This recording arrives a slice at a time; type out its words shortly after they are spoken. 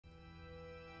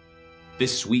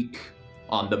This week,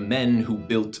 on The Men Who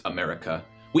Built America,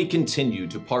 we continue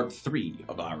to part 3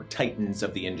 of our Titans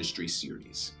of the Industry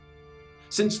series.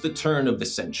 Since the turn of the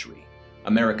century,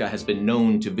 America has been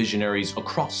known to visionaries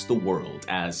across the world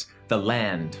as the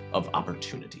land of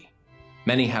opportunity.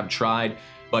 Many have tried,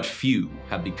 but few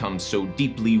have become so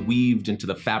deeply weaved into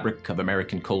the fabric of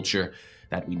American culture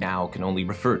that we now can only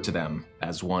refer to them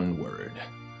as one word: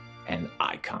 an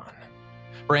icon.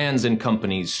 Brands and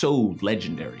companies so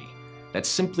legendary that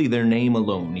simply their name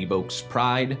alone evokes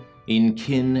pride in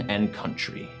kin and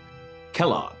country.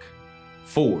 Kellogg,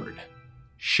 Ford,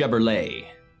 Chevrolet.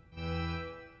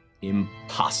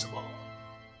 Impossible.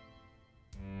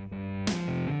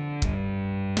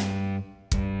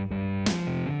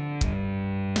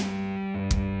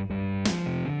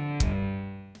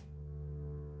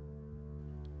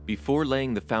 Before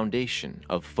laying the foundation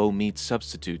of faux meat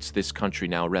substitutes this country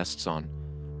now rests on,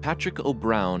 Patrick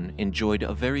O'Brown enjoyed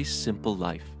a very simple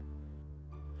life.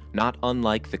 Not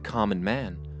unlike the common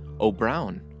man,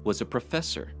 O'Brown was a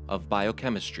professor of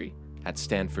biochemistry at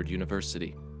Stanford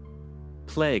University.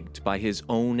 Plagued by his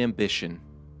own ambition,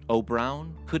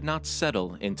 O'Brown could not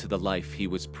settle into the life he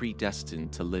was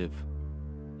predestined to live,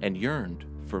 and yearned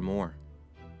for more.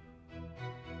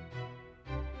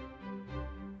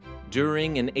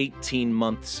 During an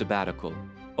 18-month sabbatical,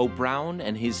 O'Brown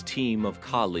and his team of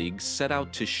colleagues set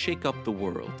out to shake up the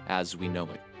world as we know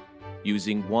it,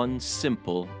 using one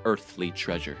simple earthly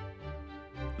treasure: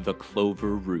 the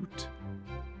clover root.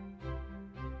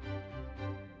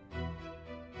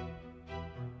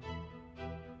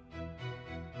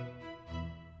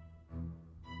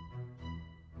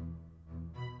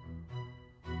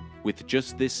 With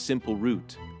just this simple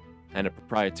root and a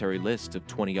proprietary list of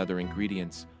 20 other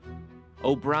ingredients,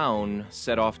 O'Brown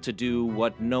set off to do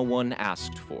what no one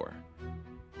asked for,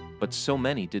 but so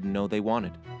many didn't know they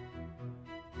wanted.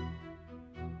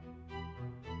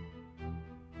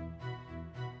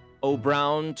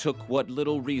 O'Brown took what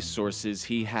little resources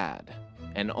he had,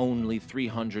 and only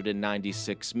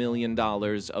 $396 million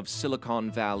of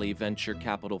Silicon Valley venture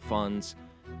capital funds,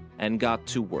 and got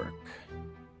to work.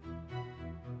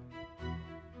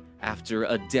 After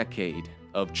a decade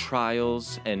of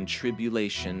trials and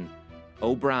tribulation,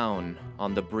 O'Brown,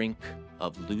 on the brink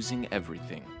of losing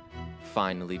everything,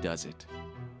 finally does it.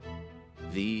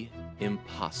 The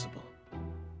impossible.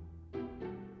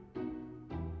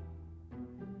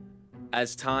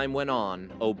 As time went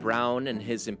on, O'Brown and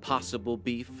his impossible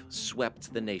beef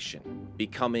swept the nation,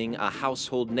 becoming a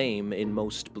household name in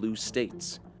most blue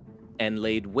states, and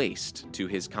laid waste to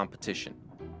his competition.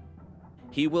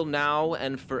 He will now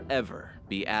and forever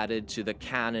be added to the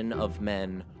canon of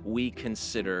men we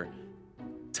consider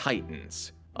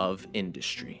titans of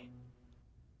industry.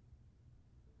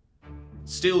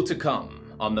 Still to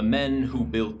come on The Men Who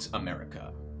Built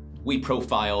America, we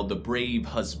profile the brave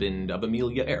husband of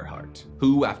Amelia Earhart,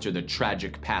 who, after the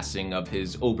tragic passing of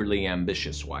his overly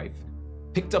ambitious wife,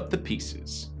 picked up the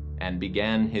pieces and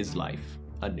began his life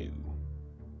anew.